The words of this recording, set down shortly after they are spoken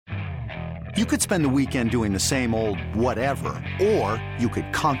You could spend the weekend doing the same old whatever, or you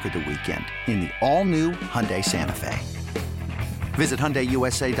could conquer the weekend in the all-new Hyundai Santa Fe. Visit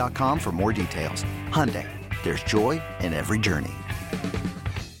HyundaiUSA.com for more details. Hyundai, there's joy in every journey.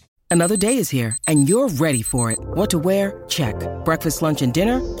 Another day is here, and you're ready for it. What to wear? Check. Breakfast, lunch, and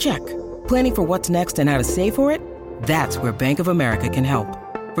dinner? Check. Planning for what's next and how to save for it? That's where Bank of America can help.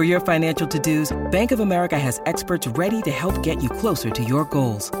 For your financial to-dos, Bank of America has experts ready to help get you closer to your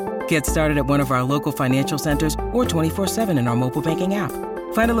goals. Get started at one of our local financial centers or 24/7 in our mobile banking app.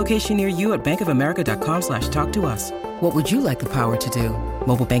 Find a location near you at bankofamerica.com/talktous. What would you like the power to do?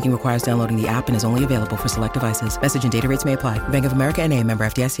 Mobile banking requires downloading the app and is only available for select devices. Message and data rates may apply. Bank of America N.A., member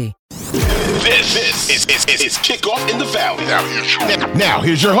FDIC. This is Kickoff in the Valley. Now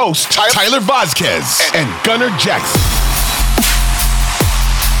here's your host, Tyler Vasquez and Gunnar Jackson.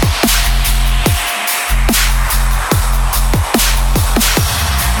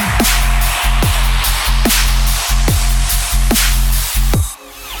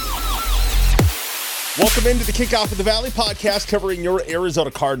 Welcome into the Kickoff of the Valley podcast covering your Arizona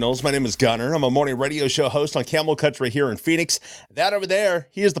Cardinals. My name is Gunnar. I'm a morning radio show host on Camel Country here in Phoenix. That over there,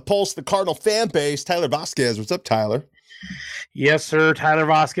 he is the pulse of the Cardinal fan base, Tyler Vasquez. What's up, Tyler? Yes, sir. Tyler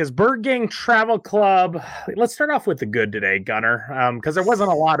Vasquez, Bird Gang Travel Club. Let's start off with the good today, Gunnar, because there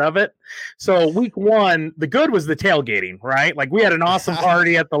wasn't a lot of it. So week one, the good was the tailgating, right? Like we had an awesome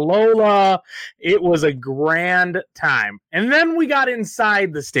party at the Lola. It was a grand time. And then we got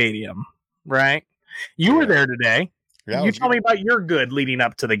inside the stadium, right? You were there today. Yeah, you tell me about your good leading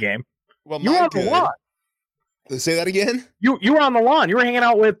up to the game. Well, you were on the lawn. Say that again? You were on the lawn. You were hanging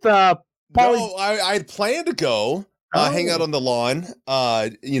out with Paulie. No, I had planned to go hang out on the lawn.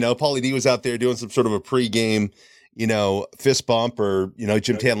 Paulie D was out there doing some sort of a pregame, fist bump or,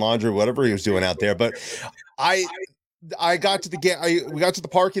 gym tan laundry, whatever he was doing out there. But I got to the game. We got to the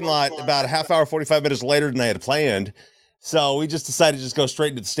parking lot about a half hour, 45 minutes later than I had planned. So we just decided to just go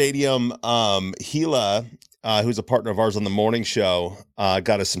straight into the stadium. Gila, who's a partner of ours on the morning show,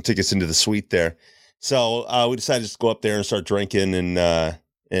 got us some tickets into the suite there. So we decided to just go up there and start drinking and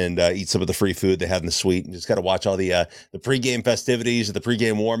eat some of the free food they had in the suite and just got to watch all the pregame festivities, the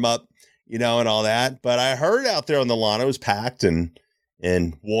pregame warm up, and all that. But I heard out there on the lawn, it was packed and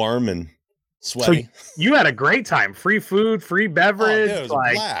warm and sweaty. So you had a great time. Free food, free beverage. Oh, dude, it was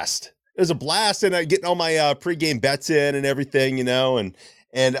a blast. It was a blast, and getting all my pregame bets in and everything, and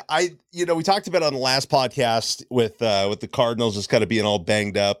I, we talked about it on the last podcast with the Cardinals just kind of being all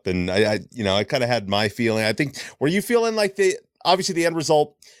banged up, and I kind of had my feeling. I think, were you feeling like obviously the end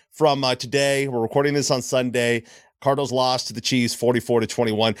result from today? We're recording this on Sunday. Cardinals lost to the Chiefs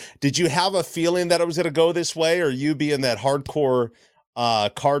 44-21. Did you have a feeling that it was going to go this way, or you being that hardcore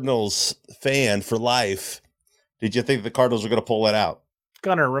Cardinals fan for life? Did you think the Cardinals were going to pull it out?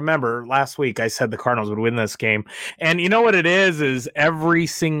 Gunnar, remember last week I said the Cardinals would win this game. And you know what it is every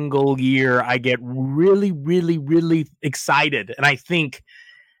single year I get really, really, really excited. And I think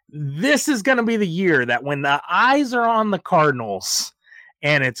this is going to be the year that when the eyes are on the Cardinals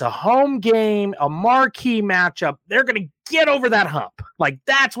and it's a home game, a marquee matchup, they're going to get over that hump. Like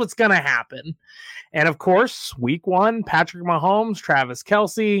that's what's going to happen. And of course, week one, Patrick Mahomes, Travis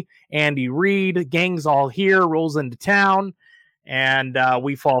Kelce, Andy Reid, gang's all here, rolls into town. And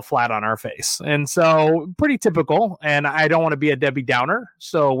we fall flat on our face. And so pretty typical. And I don't want to be a Debbie Downer.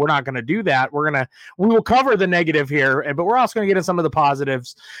 So we're not going to do that. We will cover the negative here, but we're also going to get in some of the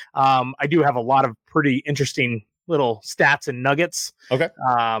positives. I do have a lot of pretty interesting little stats and nuggets. Okay.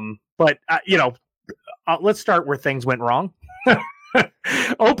 But let's start where things went wrong.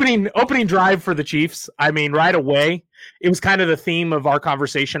 Opening drive for the Chiefs. I mean, right away, it was kind of the theme of our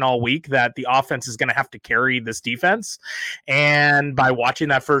conversation all week that the offense is going to have to carry this defense. And by watching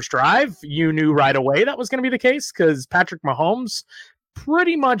that first drive, you knew right away that was going to be the case because Patrick Mahomes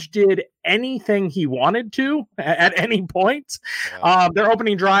pretty much did anything he wanted to at any point. Yeah. Their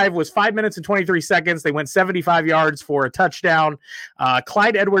opening drive was 5 minutes and 23 seconds. They went 75 yards for a touchdown.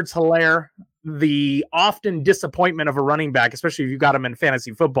 Clyde Edwards-Helaire, the often disappointment of a running back, especially if you got him in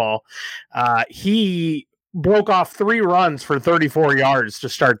fantasy football, he broke off 3 runs for 34 yards to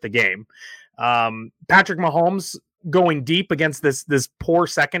start the game. Patrick Mahomes going deep against this poor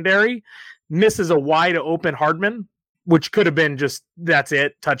secondary misses a wide open Hardman, which could have been just, that's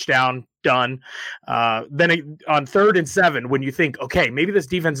it, touchdown, done. Then on 3rd and 7, when you think, okay, maybe this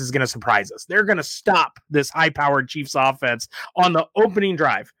defense is going to surprise us. They're going to stop this high-powered Chiefs offense on the opening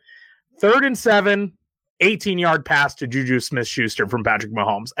drive. 3rd and 7, 18-yard pass to Juju Smith-Schuster from Patrick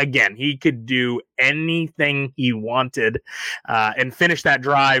Mahomes. Again, he could do anything he wanted and finish that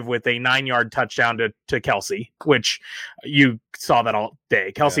drive with a 9-yard touchdown to Kelce, which you saw that all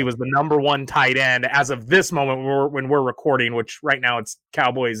day. Kelce was the number one tight end as of this moment when we're recording, which right now it's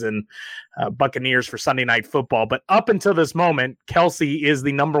Cowboys and Buccaneers for Sunday Night Football. But up until this moment, Kelce is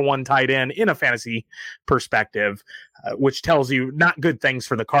the number one tight end in a fantasy perspective, which tells you not good things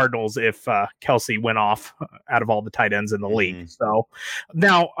for the Cardinals if Kelce went off out of all the tight ends in the league. So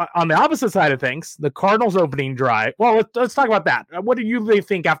now on the opposite side of things, the Cardinals opening drive. Well, let's talk about that. What do you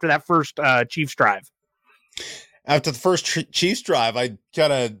think after that first Chiefs drive? After the first Chiefs drive, I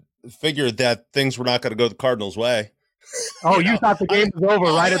kind of figured that things were not going to go the Cardinals' way. Oh, you thought the game was over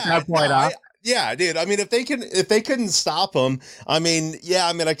at that point, huh? Yeah, dude. I mean, if they couldn't stop them, I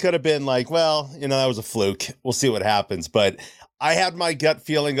could have been like, well, that was a fluke. We'll see what happens. But I had my gut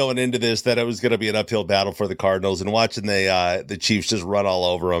feeling going into this that it was going to be an uphill battle for the Cardinals, and watching the Chiefs just run all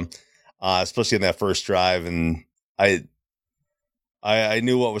over them, especially in that first drive, and I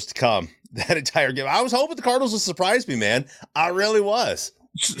knew what was to come that entire game. I was hoping the Cardinals would surprise me, man. I really was.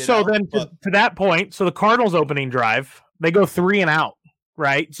 So then to that point, so the Cardinals opening drive, they go 3 and out,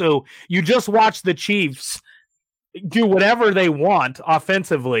 right? So you just watch the Chiefs do whatever they want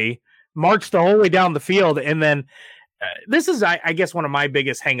offensively, march the whole way down the field. And then this is, I guess, one of my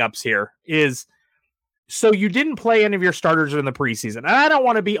biggest hangups here is, so you didn't play any of your starters in the preseason. And I don't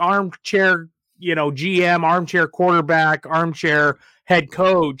want to be armchair, GM, armchair quarterback, armchair head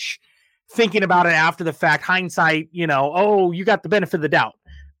coach, thinking about it after the fact, hindsight, you got the benefit of the doubt.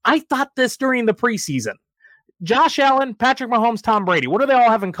 I thought this during the preseason. Josh Allen, Patrick Mahomes, Tom Brady. What do they all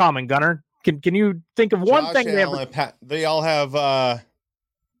have in common, Gunnar? Can you think of one thing? They all have. I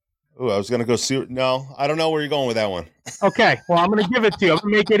was going to go. No, I don't know where you're going with that one. Okay, well, I'm going to give it to you. I'm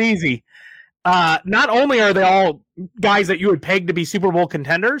going to make it easy. Not only are they all guys that you would peg to be Super Bowl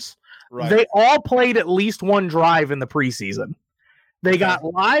contenders, right, they all played at least one drive in the preseason. They got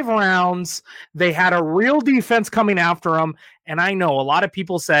live rounds. They had a real defense coming after them. And I know a lot of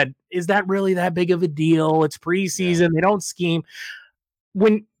people said, is that really that big of a deal? It's preseason. Yeah. They don't scheme.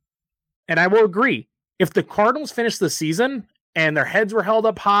 And I will agree, if the Cardinals finished the season and their heads were held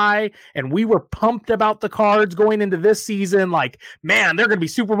up high and we were pumped about the Cards going into this season, like, man, they're going to be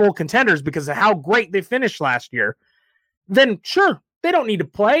Super Bowl contenders because of how great they finished last year, then sure, they don't need to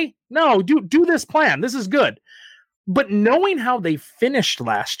play. No, do this plan. This is good. But knowing how they finished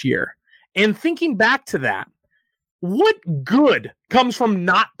last year and thinking back to that, what good comes from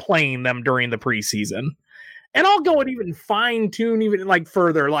not playing them during the preseason? And I'll go and even fine tune even like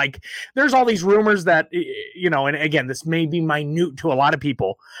further. Like there's all these rumors that, and again, this may be minute to a lot of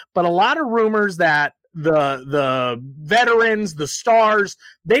people, but a lot of rumors that the veterans, the stars,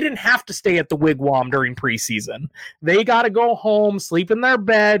 they didn't have to stay at the wigwam during preseason. They got to go home, sleep in their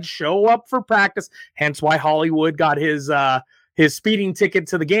bed, show up for practice. Hence why Hollywood got his speeding ticket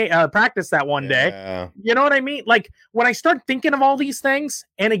to the game practice that one day. You know what I mean? Like when I start thinking of all these things,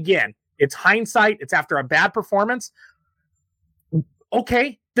 and again, it's hindsight, it's after a bad performance.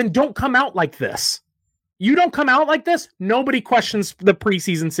 Okay, then don't come out like this. You don't come out like this, nobody questions the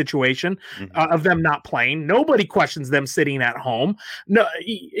preseason situation of them not playing. Nobody questions them sitting at home. No,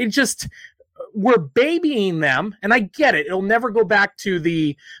 it just, we're babying them, and I get it. It'll never go back to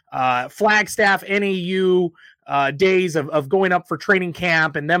the Flagstaff NAU days of going up for training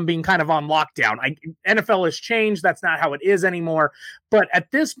camp and them being kind of on lockdown. NFL has changed. That's not how it is anymore. But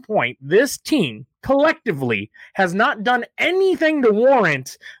at this point, this team collectively has not done anything to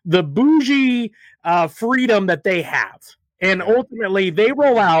warrant the bougie freedom that they have. And ultimately they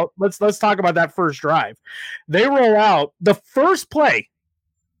roll out, let's talk about that first drive. They roll out the first play.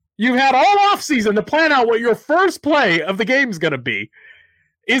 You've had all offseason to plan out what your first play of the game is going to be,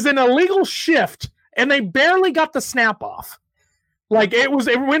 is an illegal shift, and they barely got the snap off. Like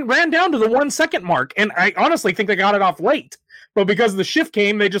ran down to the 1 second mark. And I honestly think they got it off late, but because the shift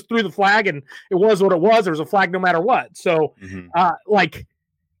came, they just threw the flag and it was what it was. There was a flag no matter what. So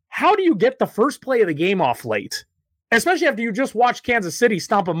how do you get the first play of the game off late? Especially after you just watched Kansas City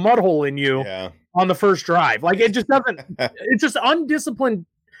stomp a mud hole in you on the first drive. Like it just doesn't, it's just undisciplined.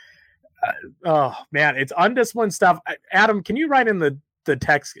 Oh man, it's undisciplined stuff. Adam, can you write in the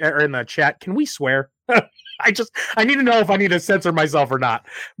text or in the chat? Can we swear? I need to know if I need to censor myself or not.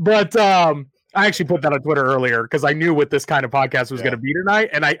 But I actually put that on Twitter earlier because I knew what this kind of podcast was going to be tonight,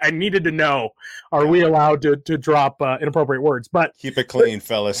 and I needed to know: are we allowed to drop inappropriate words? But keep it clean,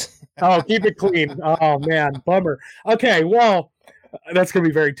 fellas. Oh, keep it clean. Oh man, bummer. Okay, well, that's going to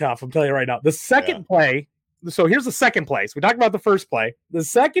be very tough. I'm telling you right now. The second play. So here's the second play. So we talked about the first play. The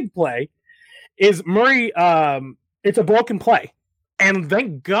second play is Murray. It's a broken play. And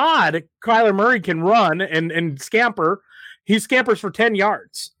thank God Kyler Murray can run and scamper. He scampers for 10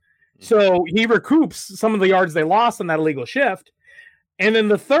 yards. So he recoups some of the yards they lost on that illegal shift. And then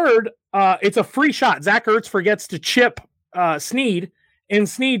the third, it's a free shot. Zach Ertz forgets to chip Snead, and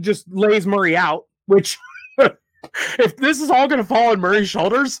Snead just lays Murray out, which if this is all going to fall on Murray's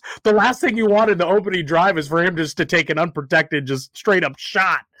shoulders, the last thing you want in the opening drive is for him just to take an unprotected, just straight up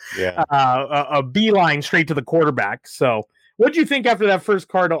shot, a beeline straight to the quarterback. So what do you think after that first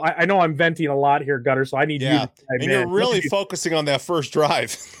Cardinal? I know I'm venting a lot here, Gutter, so I need you to and you're really focusing on that first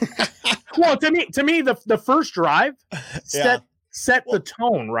drive. Well, to me, the first drive set the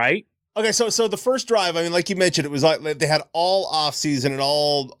tone, right? Okay, so the first drive, I mean, like you mentioned, it was like they had all off season and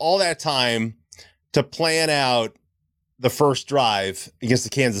all that time to plan out the first drive against the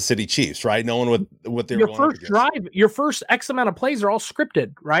Kansas City Chiefs, right? Knowing what they were going first drive, your first X amount of plays are all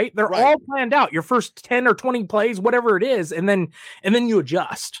scripted, right? They're all planned out. Your first 10 or 20 plays, whatever it is, and then you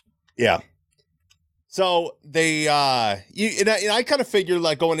adjust. Yeah. So they, I kind of figured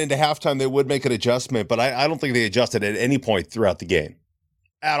like going into halftime they would make an adjustment, but I don't think they adjusted at any point throughout the game,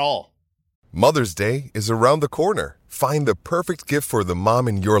 at all. Mother's Day is around the corner. Find the perfect gift for the mom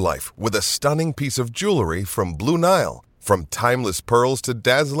in your life with a stunning piece of jewelry from Blue Nile. From timeless pearls to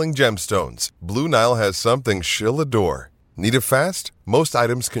dazzling gemstones, Blue Nile has something she'll adore. Need it fast? Most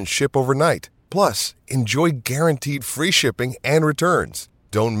items can ship overnight. Plus, enjoy guaranteed free shipping and returns.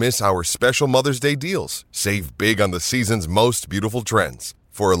 Don't miss our special Mother's Day deals. Save big on the season's most beautiful trends.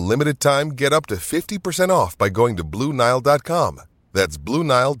 For a limited time, get up to 50% off by going to BlueNile.com. That's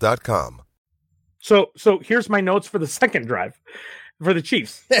BlueNile.com. So here's my notes for the second drive for the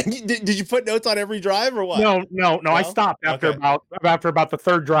Chiefs. Did you put notes on every drive or what? No. I stopped after about the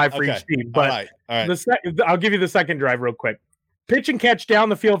third drive for each team. But all right. I'll give you the second drive real quick. Pitch and catch down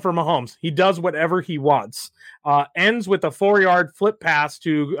the field for Mahomes. He does whatever he wants. Ends with a 4-yard flip pass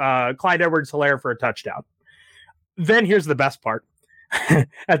to Clyde Edwards-Helaire for a touchdown. Then here's the best part.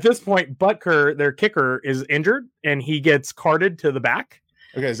 At this point, Butker, their kicker, is injured, and he gets carted to the back.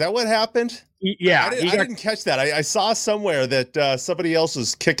 Okay, is that what happened? Yeah. I didn't catch that. I saw somewhere that somebody else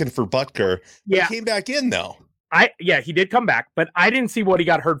was kicking for Butker. He came back in, though. He did come back, but I didn't see what he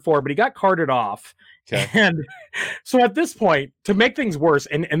got hurt for, but he got carted off. Okay. And so at this point, to make things worse,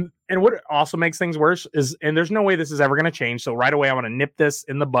 and what also makes things worse is, and there's no way this is ever going to change, so right away I want to nip this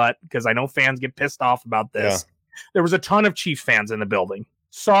in the butt because I know fans get pissed off about this. Yeah. There was a ton of Chiefs fans in the building.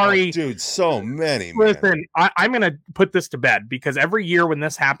 Sorry. Dude, so many. Listen, I'm going to put this to bed because every year when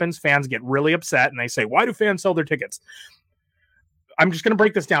this happens, fans get really upset and they say, why do fans sell their tickets? I'm just going to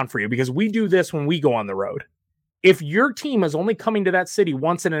break this down for you because we do this when we go on the road. If your team is only coming to that city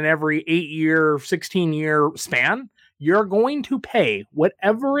once in an every 8-year, 16-year span, you're going to pay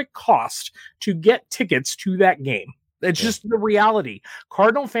whatever it costs to get tickets to that game. It's just the reality.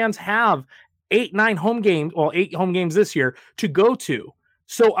 Cardinal fans have 8 home games this year to go to.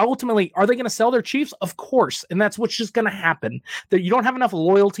 So ultimately, are they going to sell their Chiefs? Of course. And that's what's just going to happen. That you don't have enough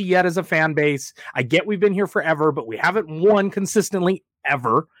loyalty yet as a fan base. I get we've been here forever, but we haven't won consistently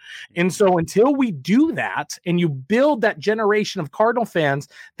ever. And so until we do that and you build that generation of Cardinal fans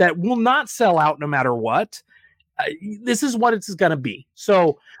that will not sell out no matter what, this is what it's going to be.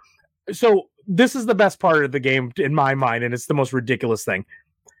 So this is the best part of the game in my mind, and it's the most ridiculous thing.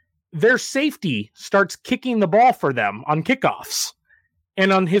 Their safety starts kicking the ball for them on kickoffs.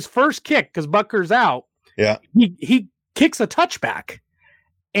 And on his first kick, because Butker's out, he kicks a touchback.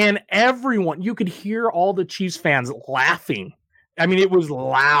 And everyone, you could hear all the Chiefs fans laughing. I mean, it was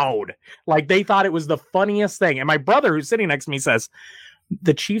loud. Like they thought it was the funniest thing. And my brother, who's sitting next to me, says,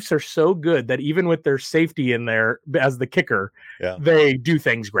 the Chiefs are so good that even with their safety in there as the kicker, they do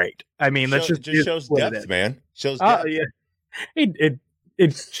things great. I mean, that's just shows depth, man. Shows depth. Yeah. It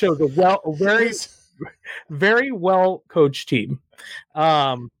shows a very, very well coached team.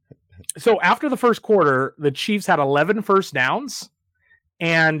 So after the first quarter, the Chiefs had 11 first downs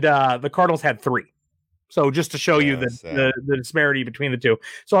and the Cardinals had 3. So just to show you the disparity between the two.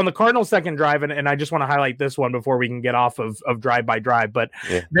 So on the Cardinals' second drive, and I just want to highlight this one before we can get off of drive by drive, but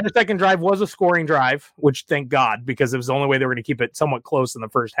their second drive was a scoring drive, which thank God, because it was the only way they were going to keep it somewhat close in the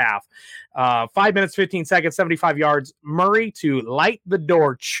first half. 5 minutes, 15 seconds, 75 yards. Murray to light the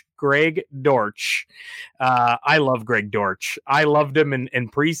Dortch. Greg Dortch. I love Greg Dortch. I loved him in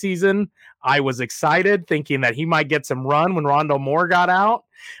preseason. I was excited thinking that he might get some run when Rondale Moore got out.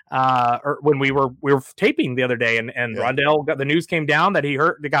 Or when we were taping the other day and Rondale the news came down that he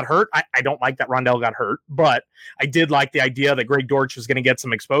got hurt. I don't like that Rondale got hurt, but I did like the idea that Greg Dortch was going to get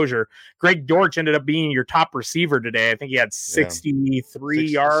some exposure. Greg Dortch ended up being your top receiver today. I think he had 63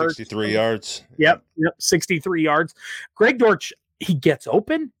 yards. 63 yards. Yep, 63 yards. Greg Dortch, he gets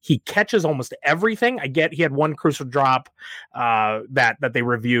open. He catches almost everything. I get he had one crucial drop that they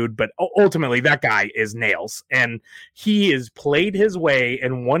reviewed, but ultimately that guy is nails. And he has played his way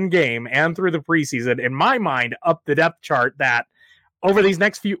in one game and through the preseason, in my mind, up the depth chart that over these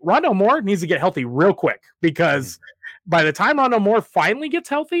next few, Rondale Moore needs to get healthy real quick, because by the time Rondale Moore finally gets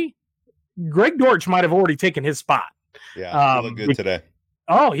healthy, Greg Dortch might have already taken his spot. Yeah, he looked good today.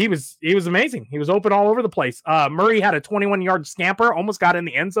 Oh, he was amazing. He was open all over the place. Murray had a 21-yard scamper, almost got in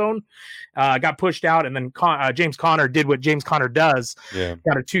the end zone, got pushed out, and then James Conner did what James Conner does. Yeah.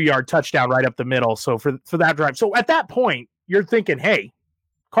 Got a 2-yard touchdown right up the middle. So for that drive. So at that point, you're thinking, hey,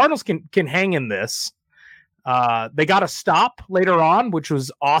 Cardinals can hang in this. They got a stop later on, which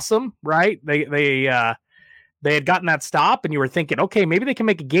was awesome, right? They had gotten that stop, and you were thinking, okay, maybe they can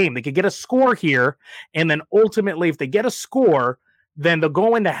make a game. They could get a score here, and then ultimately, if they get a score, then they'll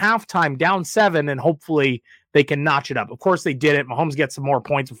go into halftime down 7, and hopefully they can notch it up. Of course, they didn't. Mahomes gets some more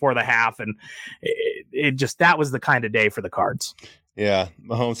points before the half, and it just, that was the kind of day for the Cards. Yeah,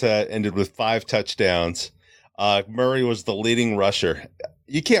 Mahomes had ended with 5 touchdowns. Murray was the leading rusher.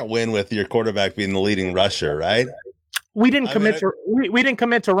 You can't win with your quarterback being the leading rusher, right? We didn't commit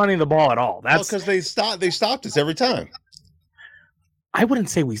to running the ball at all. That's because they stopped us every time. I wouldn't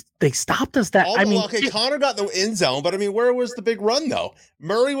say they stopped us that. Connor got the end zone, but where was the big run though?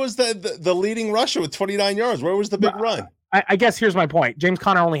 Murray was the leading rusher with 29 yards. Where was the big run? I guess here's my point. James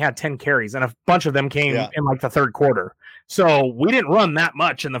Conner only had 10 carries, and a bunch of them came in like the third quarter. So we didn't run that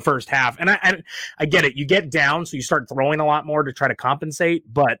much in the first half. And I get it. You get down, so you start throwing a lot more to try to compensate.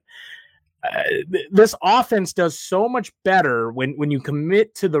 But this offense does so much better when you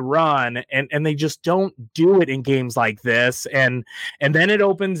commit to the run, and they just don't do it in games like this. And then it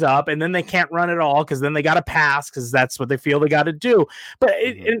opens up, and then they can't run at all, because then they got to pass, because that's what they feel they got to do. But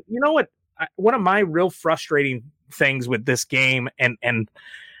you know what? One of my real frustrating things with this game, and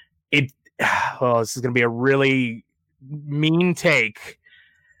this is going to be a really mean take.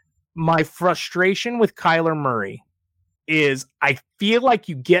 My frustration with Kyler Murray is I feel like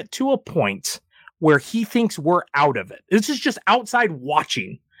you get to a point where he thinks we're out of it. This is just outside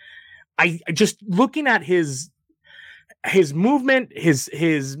watching. I just looking at his movement,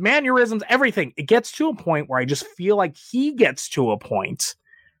 his mannerisms, everything. It gets to a point where I just feel like he gets to a point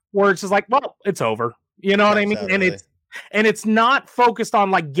where it's just like, well, it's over. You know what I mean? And it's not focused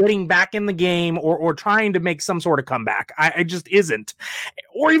on like getting back in the game or trying to make some sort of comeback. I just isn't.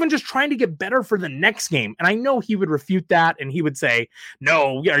 Or even just trying to get better for the next game. And I know he would refute that, and he would say,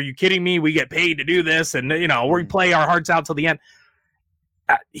 no, are you kidding me? We get paid to do this, and we play our hearts out till the end.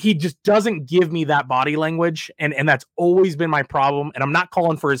 He just doesn't give me that body language, and that's always been my problem. And I'm not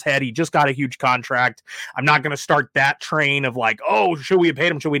calling for his head. He just got a huge contract. I'm not going to start that train of like, oh, should we have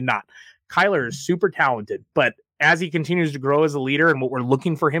paid him? Should we not? Kyler is super talented, but as he continues to grow as a leader and what we're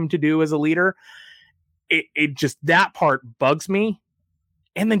looking for him to do as a leader, it just, that part bugs me.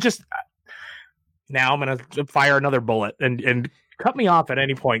 And then just now I'm going to fire another bullet and cut me off at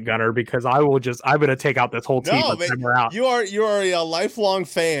any point, Gunner, because I'm going to take out this whole team. We're out. You are a lifelong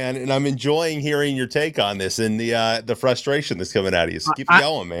fan, and I'm enjoying hearing your take on this and the frustration that's coming out of you. So keep it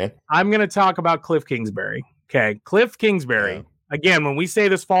going, man. I'm going to talk about Cliff Kingsbury. Okay. Cliff Kingsbury. Yeah. Again, when we say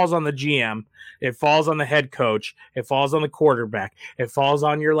this falls on the GM, it falls on the head coach, it falls on the quarterback, it falls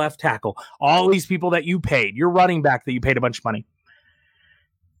on your left tackle, all these people that you paid, your running back that you paid a bunch of money.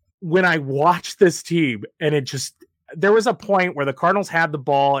 When I watched this team, and there was a point where the Cardinals had the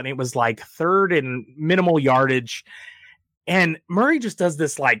ball, and it was like third and minimal yardage, and Murray just does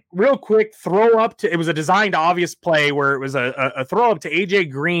this like real quick throw up to, it was a designed obvious play where it was a throw up to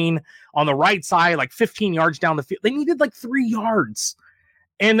AJ Green on the right side, like 15 yards down the field. They needed like 3 yards,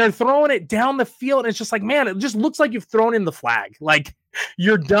 and they're throwing it down the field. And it's just like, man, it just looks like you've thrown in the flag. Like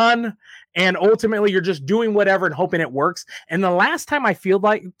you're done. And ultimately you're just doing whatever and hoping it works. And the last time I felt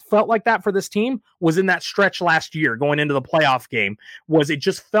like that for this team was in that stretch last year going into the playoff game. It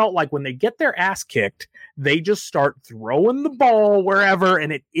just felt like when they get their ass kicked, they just start throwing the ball wherever,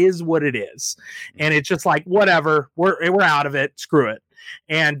 and it is what it is. And it's just like, whatever, we're out of it. Screw it.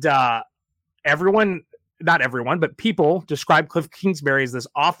 And everyone, not everyone, but people describe Cliff Kingsbury as this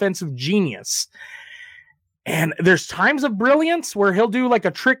offensive genius. And there's times of brilliance where he'll do like a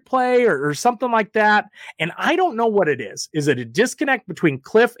trick play or something like that. And I don't know what it is. Is it a disconnect between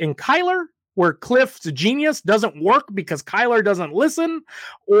Cliff and Kyler, where Cliff's genius doesn't work because Kyler doesn't listen?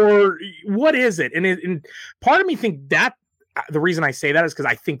 Or what is it? And part of me think that the reason I say that is because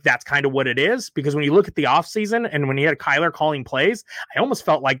I think that's kind of what it is. Because when you look at the offseason and when you had Kyler calling plays, I almost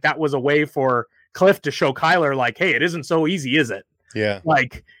felt like that was a way for Cliff to show Kyler like, hey, it isn't so easy, is it? Yeah.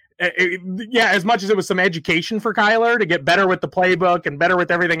 Like, as much as it was some education for Kyler to get better with the playbook and better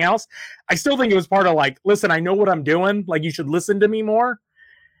with everything else, I still think it was part of like, listen, I know what I'm doing. Like, you should listen to me more.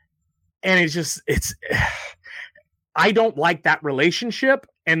 And I don't like that relationship.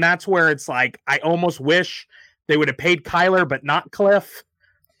 And that's where it's like, I almost wish they would have paid Kyler, but not Cliff,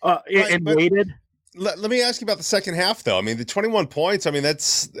 and waited. Let me ask you about the second half, though. I mean, the 21 points, I mean,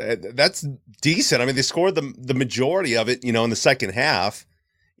 that's decent. I mean, they scored the majority of it, in the second half,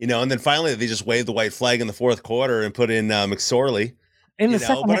 and then finally they just waved the white flag in the fourth quarter and put in McSorley. In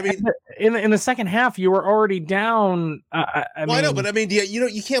the second half, you were already down. I know, but I mean,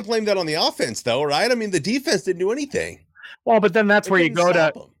 you can't blame that on the offense, though, right? I mean, the defense didn't do anything. Well, but then that's where you go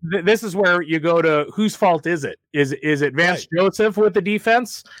to. This is where you go to. Whose fault is it? Is it Vance Joseph with the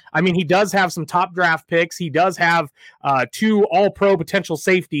defense? I mean, he does have some top draft picks. He does have 2 All-Pro potential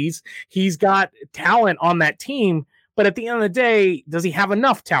safeties. He's got talent on that team. But at the end of the day, does he have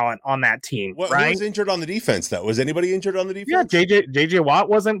enough talent on that team? Who was injured on the defense, though? Was anybody injured on the defense? Yeah, JJ Watt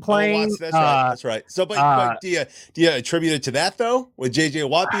wasn't playing. Watts, that's right. So, but do you attribute it to that, though, with JJ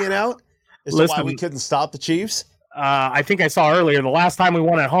Watt being out? Is that why we couldn't stop the Chiefs? I think I saw earlier the last time we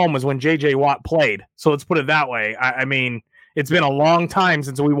won at home was when JJ Watt played. So let's put it that way. I mean, it's been a long time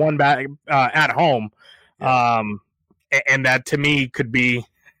since we won back at home. Yeah. And that to me could be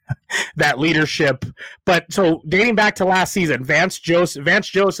that leadership. But so dating back to last season, Vance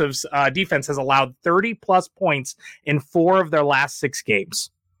Joseph's defense has allowed 30 plus points in 4 of their last 6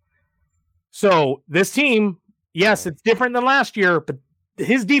 games. So this team, yes, it's different than last year, but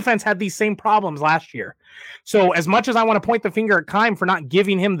his defense had these same problems last year. So as much as I want to point the finger at Keim for not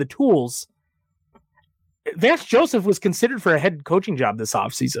giving him the tools, Vance Joseph was considered for a head coaching job this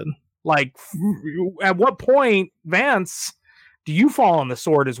offseason. Like, at what point, Vance, do you fall on the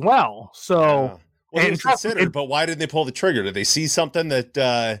sword as well? So, well, he was considered, but why didn't they pull the trigger? Did they see something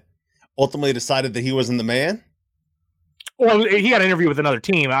that ultimately decided that he wasn't the man? Well, he had an interview with another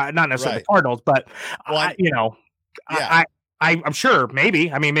team, not necessarily the Cardinals, but I'm sure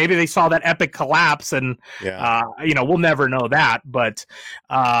maybe. I mean, maybe they saw that epic collapse, and we'll never know that. But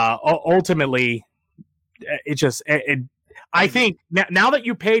ultimately, I think now that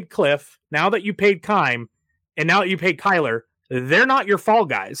you paid Cliff, now that you paid Keim, and now that you paid Kyler, they're not your fall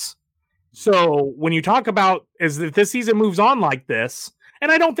guys. So when you talk about if this season moves on like this,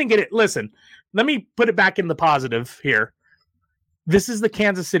 and I don't think it. Listen, let me put it back in the positive here. This is the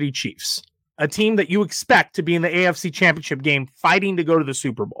Kansas City Chiefs, a team that you expect to be in the AFC Championship game fighting to go to the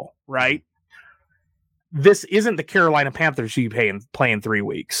Super Bowl, right? This isn't the Carolina Panthers who you play in 3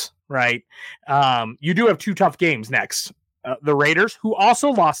 weeks, right? You do have 2 tough games next. The Raiders, who also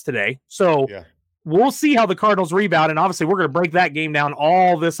lost today. So we'll see how the Cardinals rebound, and obviously we're going to break that game down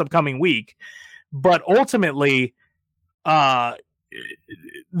all this upcoming week. But ultimately,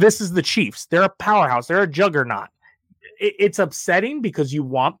 this is the Chiefs. They're a powerhouse. They're a juggernaut. It's upsetting because you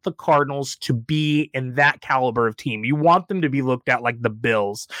want the Cardinals to be in that caliber of team. You want them to be looked at like the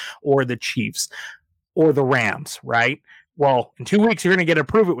Bills or the Chiefs or the Rams, right? Well, in 2 weeks, you're going to get to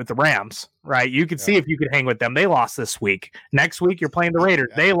prove it with the Rams, right? You can see if you could hang with them. They lost this week. Next week, you're playing the Raiders.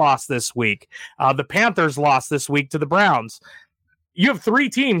 They lost this week. The Panthers lost this week to the Browns. You have 3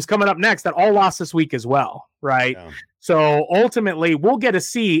 teams coming up next that all lost this week as well, right? Yeah. So ultimately, we'll get to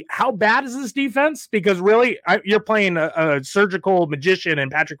see how bad is this defense, because really, you're playing a surgical magician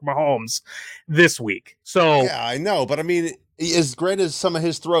in Patrick Mahomes this week. So yeah, I know, but I mean, as great as some of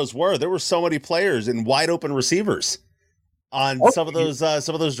his throws were, there were so many players and wide open receivers on some of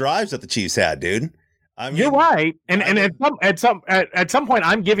those drives that the Chiefs had, dude. I mean, you're right, and at some point,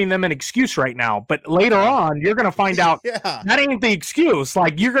 I'm giving them an excuse right now. But later on, you're going to find out that ain't the excuse.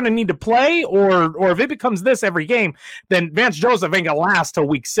 Like, you're going to need to play, or if it becomes this every game, then Vance Joseph ain't going to last till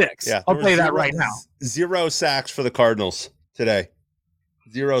week 6. Yeah, I'll tell you that right now. 0 sacks for the Cardinals today.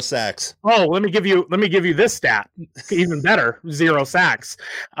 0 sacks. Oh, let me give you this stat. Even better, 0 sacks.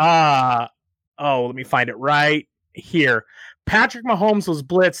 Let me find it right here. Patrick Mahomes was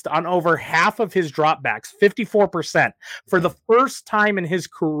blitzed on over half of his dropbacks, 54%, for the first time in his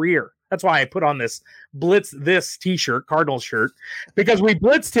career. That's why I put on this Blitz This t-shirt, Cardinals shirt, because we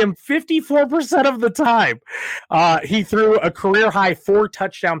blitzed him 54% of the time. He threw a career-high 4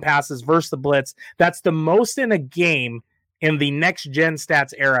 touchdown passes versus the blitz. That's the most in a game in the next-gen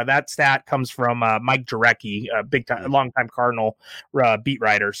stats era. That stat comes from Mike Jarecki, a long-time Cardinal beat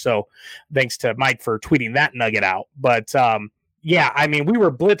writer. So thanks to Mike for tweeting that nugget out. But, I mean, we were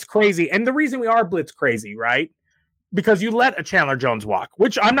blitz crazy. And the reason we are blitz crazy, right? Because you let a Chandler Jones walk,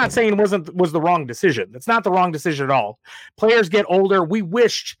 which I'm not saying was the wrong decision. It's not the wrong decision at all. Players get older. We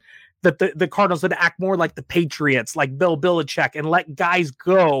wished that the Cardinals would act more like the Patriots, like Bill Belichick, and let guys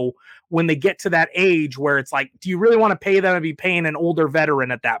go when they get to that age where it's like, do you really want to pay them and be paying an older veteran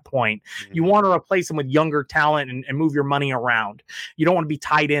at that point? Mm-hmm. You want to replace them with younger talent and move your money around. You don't want to be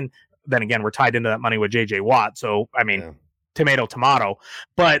tied in. Then again, we're tied into that money with JJ Watt. So, I mean, tomato.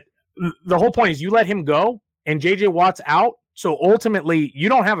 But the whole point is you let him go and JJ Watt's out. So ultimately, you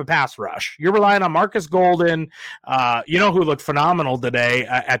don't have a pass rush. You're relying on Marcus Golden. Who looked phenomenal today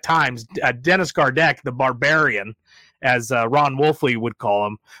at times? Dennis Gardeck, the barbarian, as Ron Wolfley would call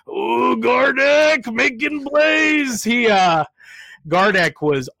him. Ooh, Gardeck making plays. Gardeck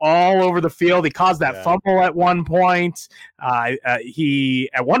was all over the field. He caused that fumble at one point. He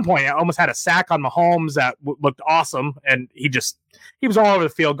at one point almost had a sack on Mahomes that looked awesome, and he was all over the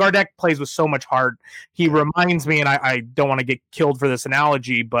field. Gardeck plays with so much heart. He reminds me, and I don't want to get killed for this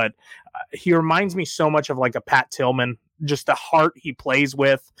analogy, but he reminds me so much of like a Pat Tillman, just the heart he plays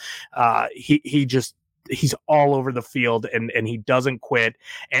with. He's all over the field and he doesn't quit.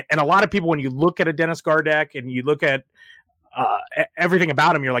 And a lot of people, when you look at a Dennis Gardeck and you look at everything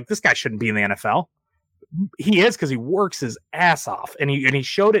about him, you're like, this guy shouldn't be in the NFL. He is, because he works his ass off, and he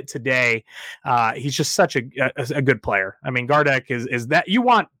showed it today. He's just such a good player. I mean, Gardeck is that you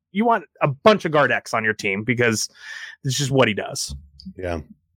want a bunch of Gardecks on your team because it's just what he does. Yeah,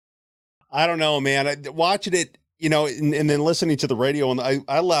 I don't know, man. Watching it, and then listening to the radio, and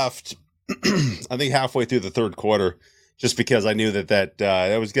I left. I think halfway through the third quarter, just because I knew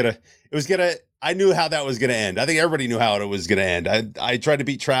I knew how that was going to end. I think everybody knew how it was going to end. I tried to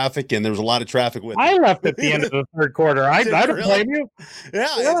beat traffic, and there was a lot of traffic with I left at the end of the third quarter. I don't blame you.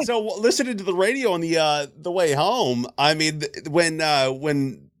 Yeah. So listening to the radio on the way home, I mean, when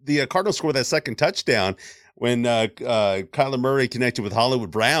the Cardinals scored that second touchdown, when Kyler Murray connected with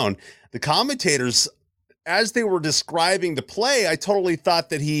Hollywood Brown, the commentators, as they were describing the play, I totally thought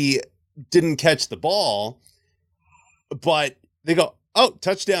that he didn't catch the ball, but they go, oh,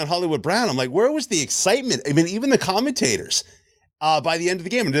 touchdown Hollywood Brown. I'm like, where was the excitement? I mean, even the commentators by the end of the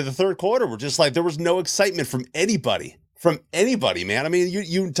game, into the third quarter, were just like, there was no excitement from anybody, man. I mean,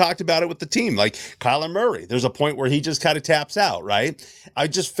 you talked about it with the team, like Kyler Murray. There's a point where he just kind of taps out, right? I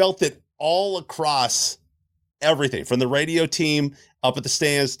just felt it all across everything, from the radio team up at the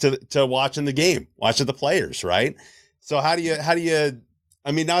stands to watching the game, watching the players, right? So how do you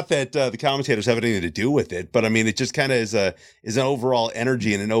I mean, not that the commentators have anything to do with it, but I mean, it just kind of is an overall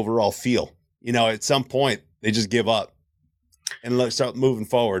energy and an overall feel. At some point, they just give up and start moving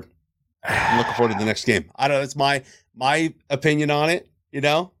forward. I'm looking forward to the next game. I don't know. That's my opinion on it.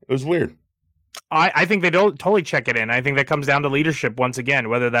 It was weird. I think they don't totally check it in. I think that comes down to leadership once again,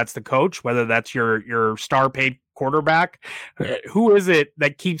 whether that's the coach, whether that's your star paid quarterback. Who is it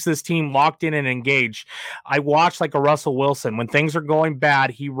that keeps this team locked in and engaged? I watch like a Russell Wilson. When things are going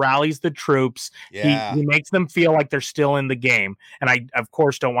bad, he rallies the troops. Yeah. He makes them feel like they're still in the game. And I, of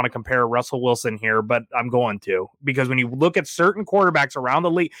course, don't want to compare Russell Wilson here, but I'm going to, because when you look at certain quarterbacks around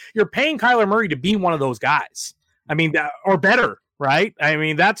the league, you're paying Kyler Murray to be one of those guys. I mean, or better, right? I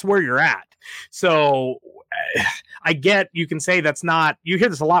mean, that's where you're at. So I get, you can say that's not, you hear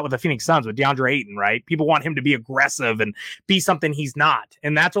this a lot with the Phoenix Suns with DeAndre Ayton, right? People want him to be aggressive and be something he's not.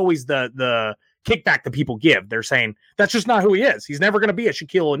 And that's always the kickback that people give. They're saying that's just not who he is. He's never going to be a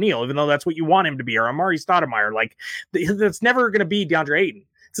Shaquille O'Neal, even though that's what you want him to be, or Amari Stoudemire. Like, that's never going to be DeAndre Ayton.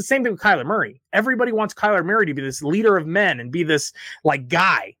 It's the same thing with Kyler Murray. Everybody wants Kyler Murray to be this leader of men and be this like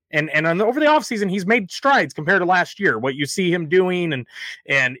guy. And over the offseason, he's made strides compared to last year. What you see him doing,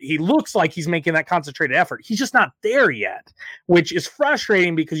 and he looks like he's making that concentrated effort. He's just not there yet, which is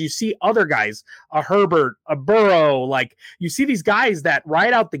frustrating because you see other guys, a Herbert, a Burrow, like you see these guys that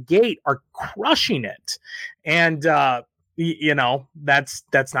right out the gate are crushing it. And that's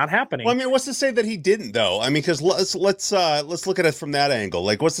not happening. Well, I mean, what's to say that he didn't, though? I mean, because let's look at it from that angle.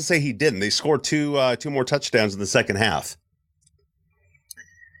 Like, what's to say he didn't? They scored two more touchdowns in the second half.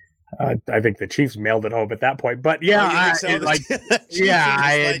 I think the Chiefs mailed it home at that point, but yeah, all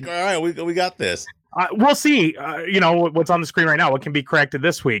right, we got this. We'll see. What's on the screen right now, what can be corrected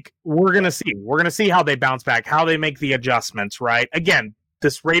this week. We're gonna see how they bounce back, how they make the adjustments. Right? Again,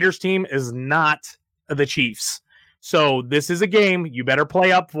 this Raiders team is not the Chiefs. So this is a game you better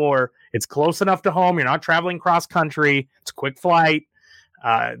play up for. It's close enough to home. You're not traveling cross country. It's a quick flight.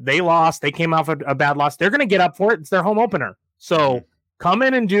 They lost. They came off a bad loss. They're going to get up for it. It's their home opener. So come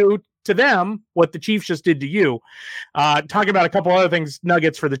in and do to them what the Chiefs just did to you. Talking about a couple other things,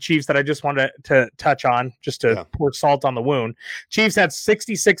 nuggets for the Chiefs that I just wanted to touch on, just to pour salt on the wound. Chiefs had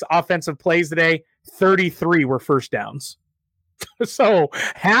 66 offensive plays today. 33 were first downs. So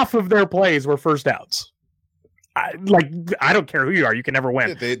half of their plays were first downs. I don't care who you are, you can never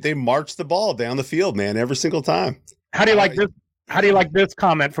win. They march the ball down the field, man, every single time. How do you like this? How do you like this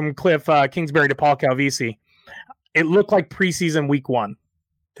comment from Cliff Kingsbury to Paul Calvisi? It looked like preseason week 1,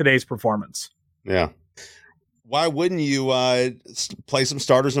 today's performance. Yeah. Why wouldn't you play some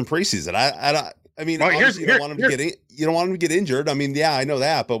starters in preseason? I mean, you don't want them to get injured. I mean, yeah, I know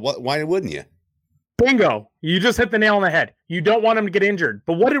that, but why wouldn't you? Bingo. You just hit the nail on the head. You don't want them to get injured.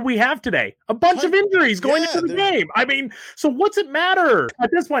 But what did we have today? A bunch of injuries going into the game. I mean, so what's it matter? At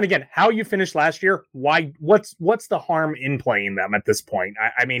this point, again, how you finished last year, why? What's the harm in playing them at this point?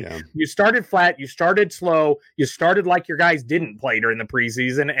 I mean, you started flat, you started slow, you started like your guys didn't play during the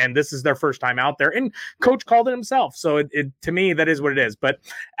preseason, and this is their first time out there. And coach called it himself. So it to me, that is what it is. But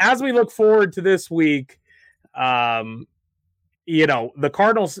as we look forward to this week, the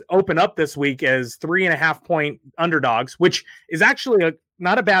Cardinals open up this week as 3.5-point underdogs, which is actually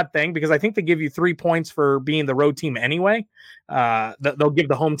not a bad thing because I think they give you 3 points for being the road team anyway. They'll give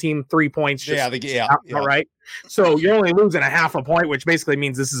the home team 3 points. All right. So you're only losing 0.5 point, which basically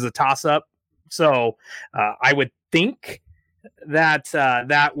means this is a toss up. So I would think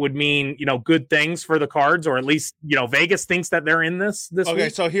that would mean, good things for the Cards, or at least, Vegas thinks that they're in this okay,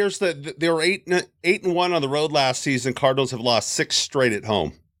 week. so here's they were 8-1 on the road last season. Cardinals have lost 6 straight at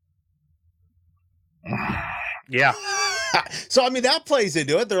home. Yeah. So, I mean, that plays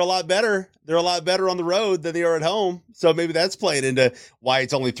into it. They're a lot better. They're a lot better on the road than they are at home. So maybe that's playing into why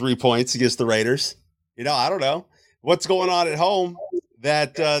it's only 3 points against the Raiders. I don't know. What's going on at home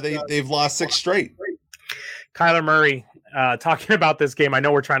that they've lost 6 straight? Kyler Murray, talking about this game, I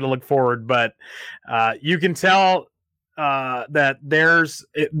know we're trying to look forward, but you can tell that theirs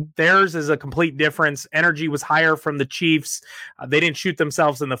is a complete difference. Energy was higher from the Chiefs. They didn't shoot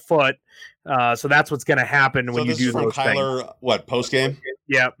themselves in the foot. So that's what's going to happen when you do those Kyler, things. What, post-game?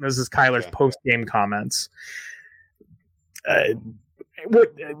 Yeah, this is Kyler's post-game comments.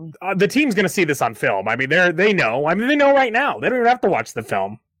 The team's going to see this on film. I mean, they know. I mean, they know right now. They don't even have to watch the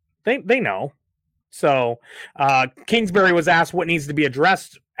film. They know. So Kingsbury was asked what needs to be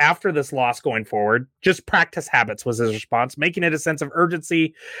addressed after this loss going forward. Just practice habits was his response, making it a sense of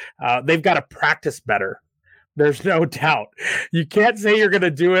urgency. They've got to practice better. There's no doubt. You can't say you're going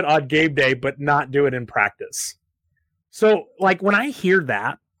to do it on game day, but not do it in practice. So, when I hear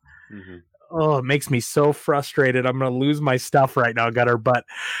that, it makes me so frustrated. I'm going to lose my stuff right now, Gunner. But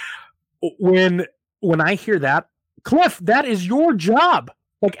when I hear that, Cliff, that is your job.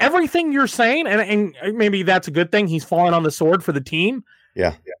 Everything you're saying, and maybe that's a good thing. He's falling on the sword for the team.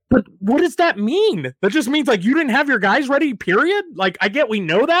 Yeah. But what does that mean? That just means you didn't have your guys ready, period. I get we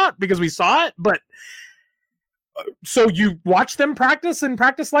know that because we saw it, but so you watch them practice and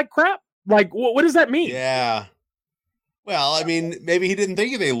practice like crap? What does that mean? Yeah. Well, I mean, maybe he didn't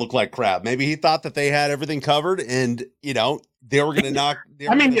think they looked like crap. Maybe he thought that they had everything covered and, they were going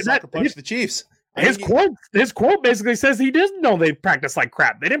to sucker punch the Chiefs. His quote basically says he didn't know they practiced like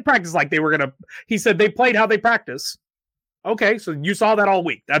crap. They didn't practice like they were going to. He said they played how they practice. Okay, so you saw that all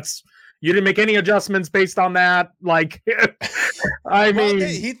week. You didn't make any adjustments based on that. I mean,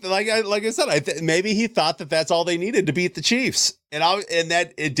 like I said, maybe he thought that that's all they needed to beat the Chiefs, and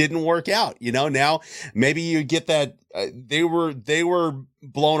that it didn't work out. Now maybe you get that they were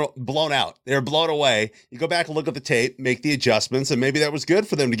blown out. They were blown away. You go back and look at the tape, make the adjustments, and maybe that was good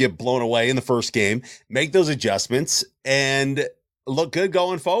for them to get blown away in the first game. Make those adjustments and look good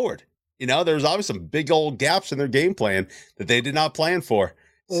going forward. There's obviously some big old gaps in their game plan that they did not plan for.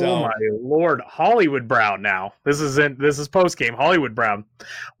 So, oh my Lord, Hollywood Brown now. This is post-game, Hollywood Brown.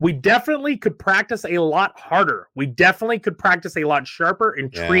 We definitely could practice a lot harder. We definitely could practice a lot sharper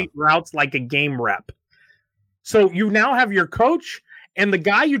and treat routes like a game rep. So you now have your coach and the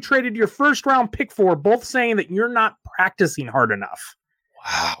guy you traded your first-round pick for both saying that you're not practicing hard enough.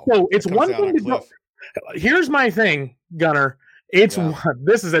 Wow. So it's one thing to go. Here's my thing, Gunner.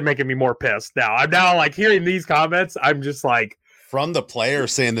 This is making me more pissed now. I'm now hearing these comments. I'm just from the player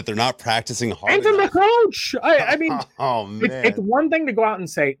saying that they're not practicing hard and from the coach. I mean, oh man, it's one thing to go out and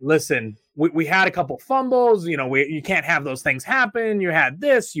say, listen, we had a couple fumbles. You can't have those things happen. You had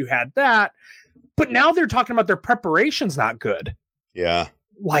this, you had that. But now they're talking about their preparation's not good. Yeah.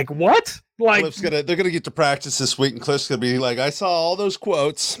 What? They're gonna get to practice this week, and Cliff's gonna be like, I saw all those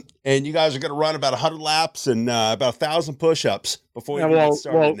quotes, and you guys are gonna run about 100 laps and about 1,000 push-ups before you get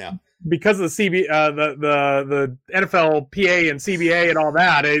started now. Because of the NFL PA and CBA and all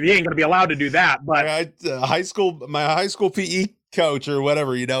that, he ain't gonna be allowed to do that. But my high school PE coach or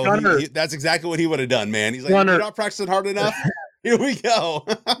whatever, that's exactly what he would have done, man. He's like, you're not practicing hard enough. Here we go.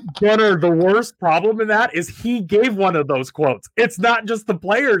 Gunnar, the worst problem in that is he gave one of those quotes. It's not just the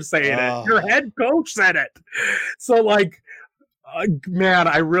players saying it. Your head coach said it. So, like, man,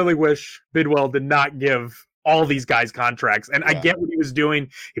 I really wish Bidwell did not give all these guys contracts. And I get what he was doing.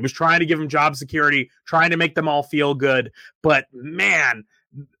 He was trying to give them job security, trying to make them all feel good. But, man,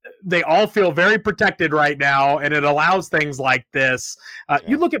 they all feel very protected right now, and it allows things like this.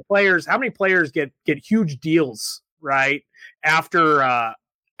 You look at players, how many players get huge deals, right? After,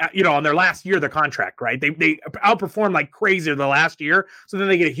 on their last year of their contract, right? They outperform like crazy the last year. So then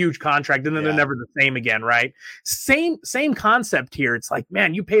they get a huge contract and then they're never the same again, right? Same concept here. It's like,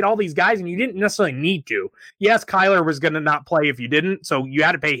 man, you paid all these guys and you didn't necessarily need to. Yes, Kyler was going to not play if you didn't. So you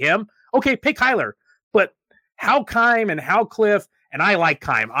had to pay him. Okay, pay Kyler. But how Keim and how Cliff, and I like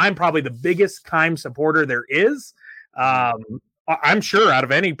Keim. I'm probably the biggest Keim supporter there is. I'm sure out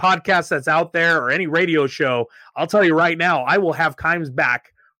of any podcast that's out there or any radio show, I'll tell you right now, I will have Keim's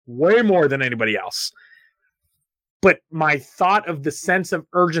back way more than anybody else. But my thought of the sense of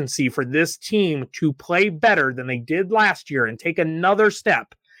urgency for this team to play better than they did last year and take another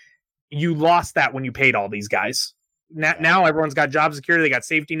step, you lost that when you paid all these guys. Now everyone's got job security, they got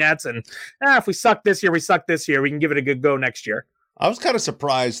safety nets, and if we suck this year, we suck this year. We can give it a good go next year. I was kind of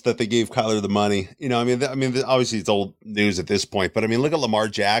surprised that they gave Kyler the money. I mean, obviously it's old news at this point, but I mean, look at Lamar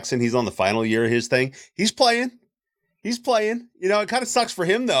Jackson. He's on the final year of his thing. He's playing. It kind of sucks for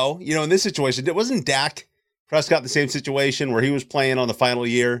him though. In this situation, it wasn't Dak Prescott in the same situation where he was playing on the final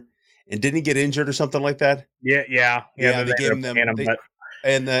year and didn't he get injured or something like that? Yeah. They gave him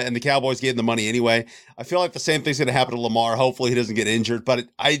and the Cowboys gave him the money anyway. I feel like the same thing's going to happen to Lamar. Hopefully he doesn't get injured, but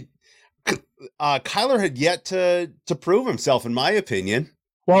Kyler had yet to prove himself, in my opinion.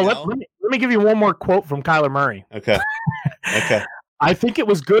 Well, let me give you one more quote from Kyler Murray. Okay. I think it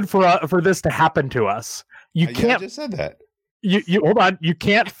was good for this to happen to us. You can't. I just said that. You hold on. You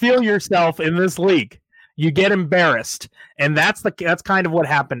can't feel yourself in this league. You get embarrassed, and that's kind of what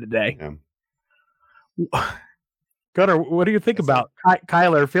happened today. Yeah. Gunnar, what do you think about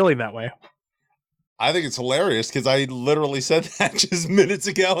Kyler feeling that way? I think it's hilarious because I literally said that just minutes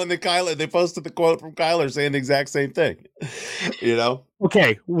ago, and they posted the quote from Kyler saying the exact same thing.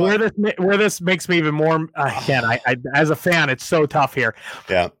 Okay, where this makes me even more again, I as a fan, it's so tough here.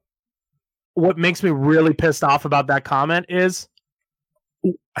 Yeah. What makes me really pissed off about that comment is,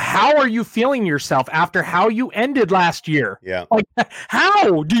 how are you feeling yourself after how you ended last year? Yeah. Like,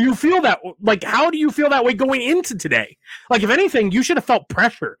 how do you feel that? Like, how do you feel that way going into today? Like, if anything, you should have felt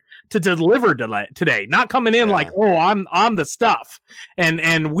pressure to deliver today, not coming in like, oh, I'm the stuff,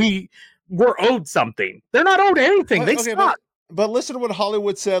 and we're owed something. They're not owed anything. They suck. But listen to what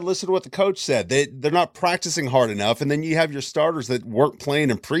Hollywood said. Listen to what the coach said. They're not practicing hard enough, and then you have your starters that weren't playing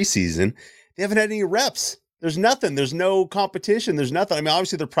in preseason. They haven't had any reps. There's nothing. There's no competition. There's nothing. I mean,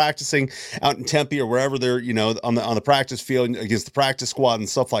 obviously they're practicing out in Tempe or wherever they're, on the practice field against the practice squad and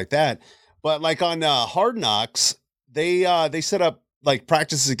stuff like that. But like on Hard Knocks, they set up like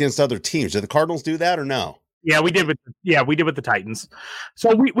practices against other teams. Did the Cardinals do that or no? Yeah, we did with the Titans.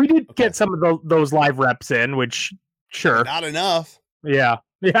 So we did get some of those live reps in, which sure. Not enough. Yeah.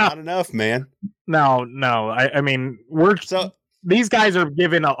 Not enough, man. No. I mean, these guys are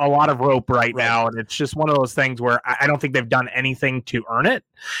given a lot of rope right now, and it's just one of those things where I don't think they've done anything to earn it,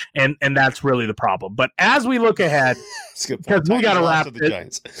 and that's really the problem. But as we look ahead, because we got to wrap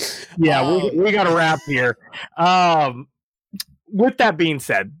it. Yeah, we got to wrap here. With that being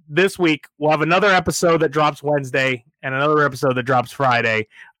said, this week we'll have another episode that drops Wednesday and another episode that drops Friday.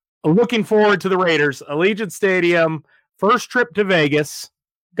 Looking forward to the Raiders, Allegiant Stadium, first trip to Vegas.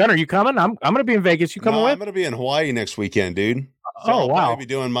 Gunnar, you coming? I'm going to be in Vegas. You coming with? I'm going to be in Hawaii next weekend, dude. So I'll probably be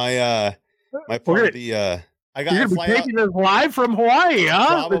doing my part of the. I got to fly taking this live from Hawaii,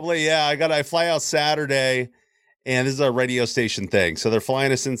 huh? Probably, yeah. I fly out Saturday, and this is our radio station thing. So they're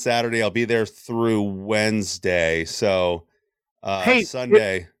flying us in Saturday. I'll be there through Wednesday. So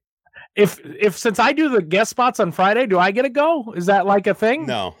Sunday. If since I do the guest spots on Friday, do I get to go? Is that like a thing?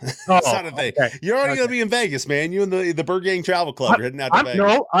 No, it's not a thing. Okay. You're already going to be in Vegas, man. You and the Bird Gang Travel Club are heading out to Vegas.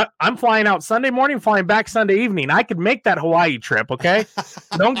 No, I'm flying out Sunday morning, flying back Sunday evening. I could make that Hawaii trip, okay?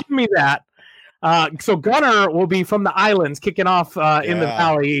 Don't give me that. So Gunnar will be from the islands, kicking off in the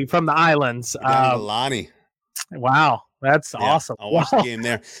valley from the islands. Lonnie. Wow. That's awesome. I'll watch the game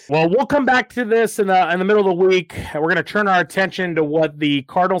there. Well, we'll come back to this in the middle of the week. We're going to turn our attention to what the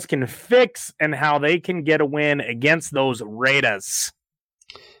Cardinals can fix and how they can get a win against those Raiders.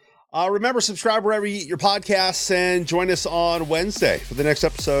 Remember, subscribe wherever you eat your podcasts and join us on Wednesday for the next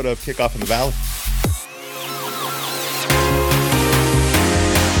episode of Kickoff in the Valley.